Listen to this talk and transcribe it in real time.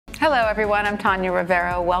Hello, everyone. I'm Tanya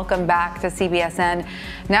Rivera. Welcome back to CBSN.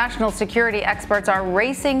 National security experts are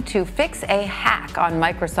racing to fix a hack on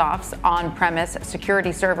Microsoft's on-premise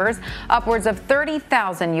security servers. Upwards of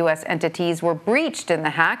 30,000 U.S. entities were breached in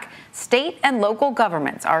the hack. State and local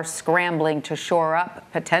governments are scrambling to shore up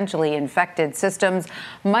potentially infected systems.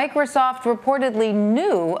 Microsoft reportedly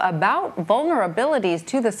knew about vulnerabilities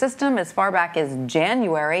to the system as far back as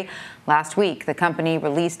January. Last week, the company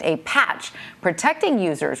released a patch protecting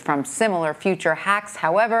users from similar future hacks.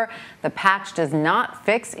 However, the patch does not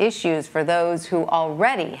fix issues for those who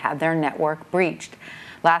already had their network breached.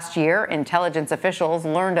 Last year, intelligence officials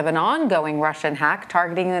learned of an ongoing Russian hack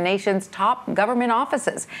targeting the nation's top government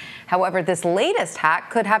offices. However, this latest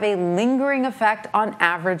hack could have a lingering effect on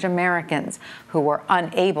average Americans who were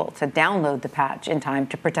unable to download the patch in time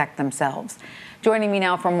to protect themselves. Joining me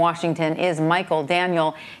now from Washington is Michael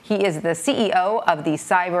Daniel. He is the CEO of the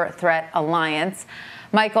Cyber Threat Alliance.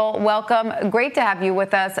 Michael, welcome. Great to have you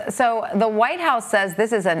with us. So the White House says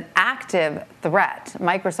this is an active threat.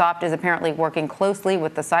 Microsoft is apparently working closely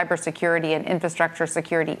with the Cybersecurity and Infrastructure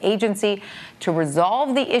Security Agency to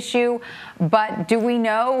resolve the issue. But do we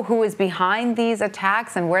know who is behind these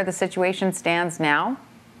attacks and where the situation stands now?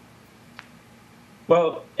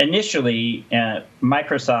 Well, initially,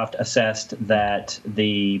 Microsoft assessed that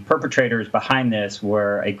the perpetrators behind this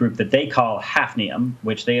were a group that they call Hafnium,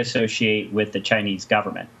 which they associate with the Chinese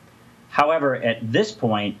government. However, at this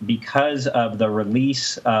point, because of the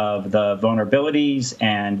release of the vulnerabilities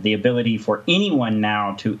and the ability for anyone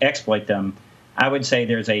now to exploit them, I would say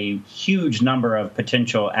there's a huge number of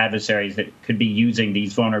potential adversaries that could be using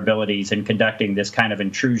these vulnerabilities and conducting this kind of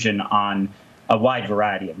intrusion on a wide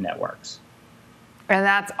variety of networks. And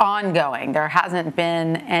that's ongoing. There hasn't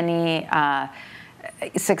been any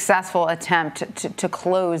successful attempt to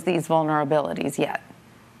close these vulnerabilities yet.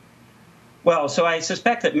 Well, so I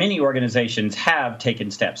suspect that many organizations have taken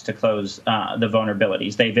steps to close the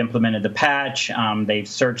vulnerabilities. They've implemented the patch. They've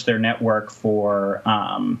searched their network for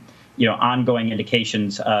ongoing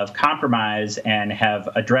indications of compromise and have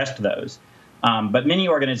addressed those. But many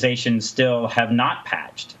organizations still have not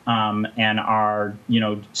patched and are,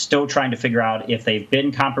 still trying to figure out if they've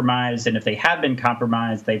been compromised. And if they have been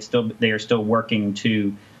compromised, they are still working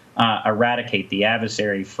to eradicate the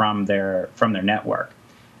adversary from their network.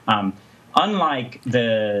 Unlike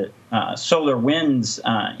the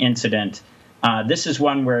SolarWinds incident, this is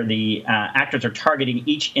one where the actors are targeting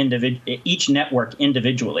each network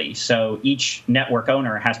individually. So each network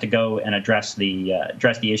owner has to go and address the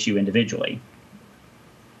issue individually.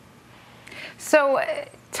 So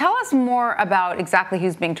tell us more about exactly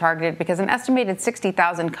who's being targeted, because an estimated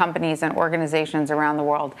 60,000 companies and organizations around the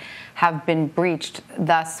world have been breached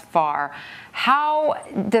thus far. How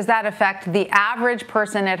does that affect the average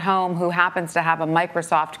person at home who happens to have a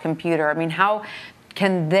Microsoft computer? I mean, how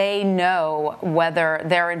can they know whether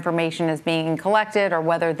their information is being collected or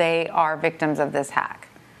whether they are victims of this hack?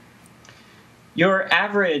 Your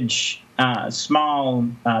average small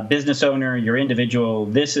business owner, your individual,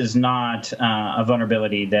 this is not a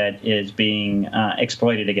vulnerability that is being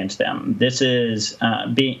exploited against them. This is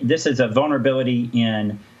a vulnerability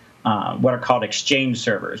in what are called exchange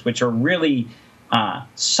servers, which are really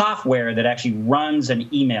software that actually runs an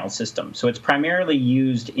email system. So it's primarily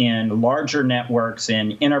used in larger networks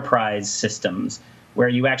and enterprise systems where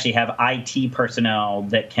you actually have IT personnel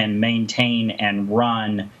that can maintain and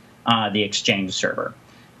run the exchange server.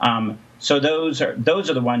 So those are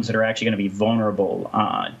the ones that are actually going to be vulnerable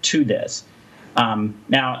to this.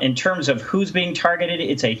 Now, in terms of who's being targeted,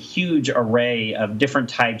 it's a huge array of different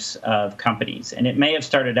types of companies. And it may have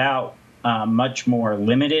started out much more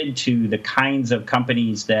limited to the kinds of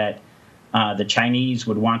companies that the Chinese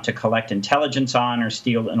would want to collect intelligence on or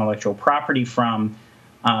steal intellectual property from.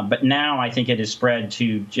 But now I think it has spread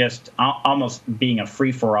to just almost being a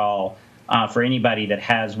free-for-all for anybody that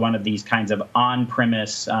has one of these kinds of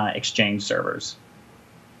on-premise exchange servers.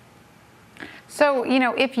 So,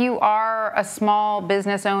 if you are a small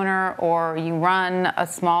business owner or you run a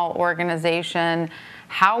small organization,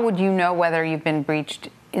 how would you know whether you've been breached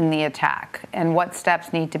in the attack, and what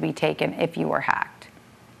steps need to be taken if you were hacked?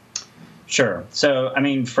 Sure. So, I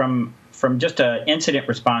mean, from just an incident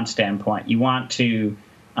response standpoint, you want to,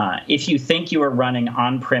 if you think you are running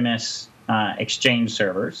on-premise exchange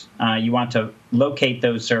servers, you want to locate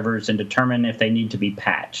those servers and determine if they need to be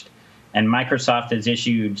patched. And Microsoft has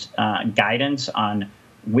issued guidance on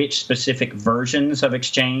which specific versions of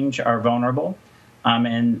Exchange are vulnerable,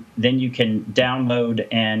 and then you can download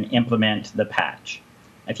and implement the patch.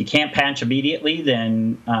 If you can't patch immediately,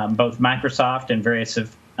 then both Microsoft and various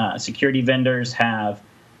security vendors have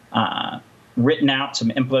written out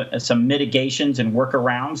some mitigations and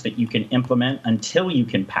workarounds that you can implement until you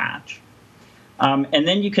can patch. And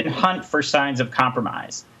then you can hunt for signs of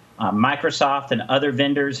compromise. Microsoft and other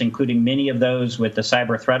vendors, including many of those with the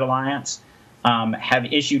Cyber Threat Alliance, have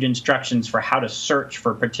issued instructions for how to search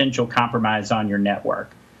for potential compromise on your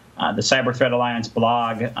network. The Cyber Threat Alliance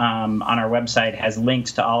blog on our website has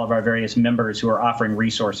links to all of our various members who are offering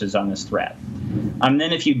resources on this threat.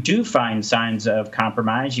 Then if you do find signs of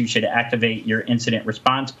compromise, you should activate your incident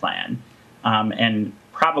response plan and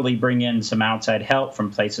probably bring in some outside help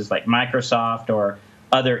from places like Microsoft or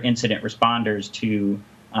other incident responders to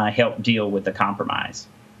help deal with the compromise.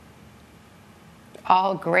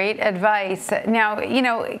 All great advice. Now,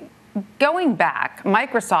 going back,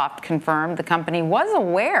 Microsoft confirmed the company was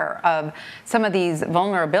aware of some of these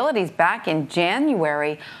vulnerabilities back in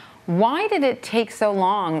January. Why did it take so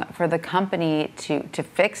long for the company to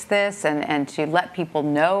fix this and to let people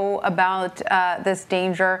know about this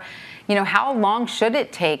danger? How long should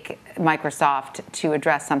it take Microsoft to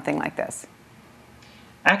address something like this?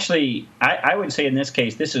 Actually, I would say in this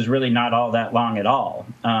case, this is really not all that long at all.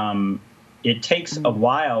 It takes a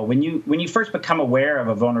while. When you first become aware of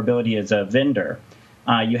a vulnerability as a vendor,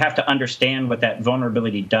 you have to understand what that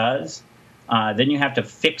vulnerability does. Then you have to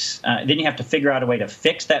figure out a way to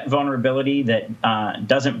fix that vulnerability that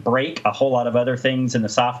doesn't break a whole lot of other things in the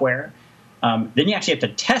software. Then you actually have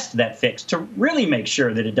to test that fix to really make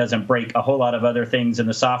sure that it doesn't break a whole lot of other things in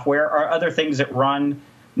the software or other things that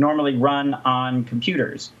normally run on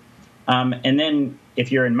computers. And then if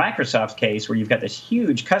you're in Microsoft's case, where you've got this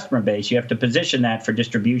huge customer base, you have to position that for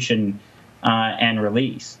distribution and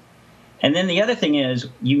release. And then the other thing is,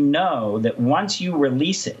 that once you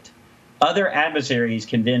release it, other adversaries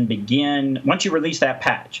can then begin, once you release that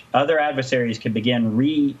patch, other adversaries can begin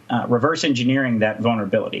reverse engineering that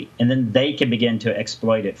vulnerability, and then they can begin to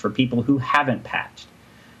exploit it for people who haven't patched.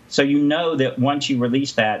 So that once you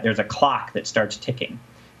release that, there's a clock that starts ticking.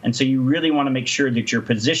 And so you really want to make sure that you're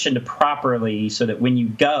positioned properly so that when you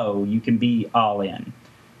go, you can be all in.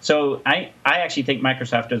 So I actually think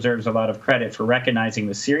Microsoft deserves a lot of credit for recognizing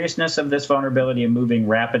the seriousness of this vulnerability and moving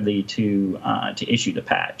rapidly to issue the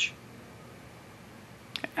patch.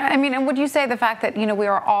 I mean, and would you say the fact that,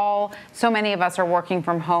 so many of us are working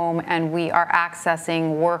from home and we are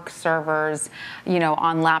accessing work servers,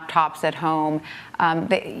 on laptops at home,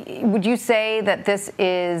 would you say that this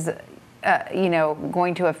is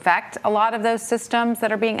going to affect a lot of those systems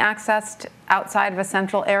that are being accessed outside of a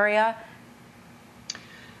central area?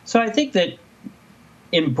 So I think that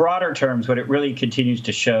in broader terms, what it really continues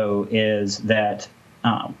to show is that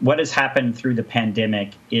what has happened through the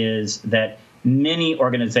pandemic is that many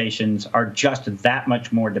organizations are just that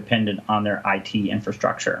much more dependent on their IT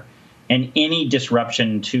infrastructure. And any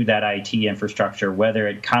disruption to that IT infrastructure, whether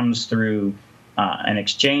it comes through an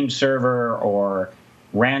Exchange server or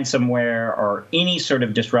ransomware or any sort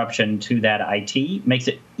of disruption to that IT, makes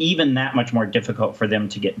it even that much more difficult for them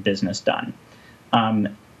to get business done.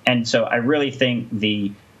 And so I really think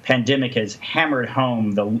the pandemic has hammered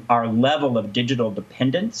home our level of digital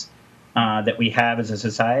dependence that we have as a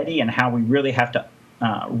society, and how we really have to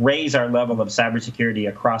raise our level of cybersecurity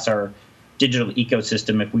across our digital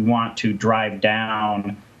ecosystem if we want to drive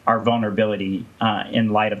down our vulnerability in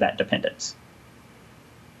light of that dependence.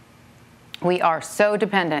 We are so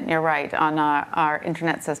dependent, you're right, on our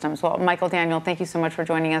internet systems. Well, Michael Daniel, thank you so much for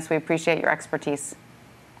joining us. We appreciate your expertise.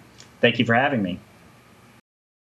 Thank you for having me.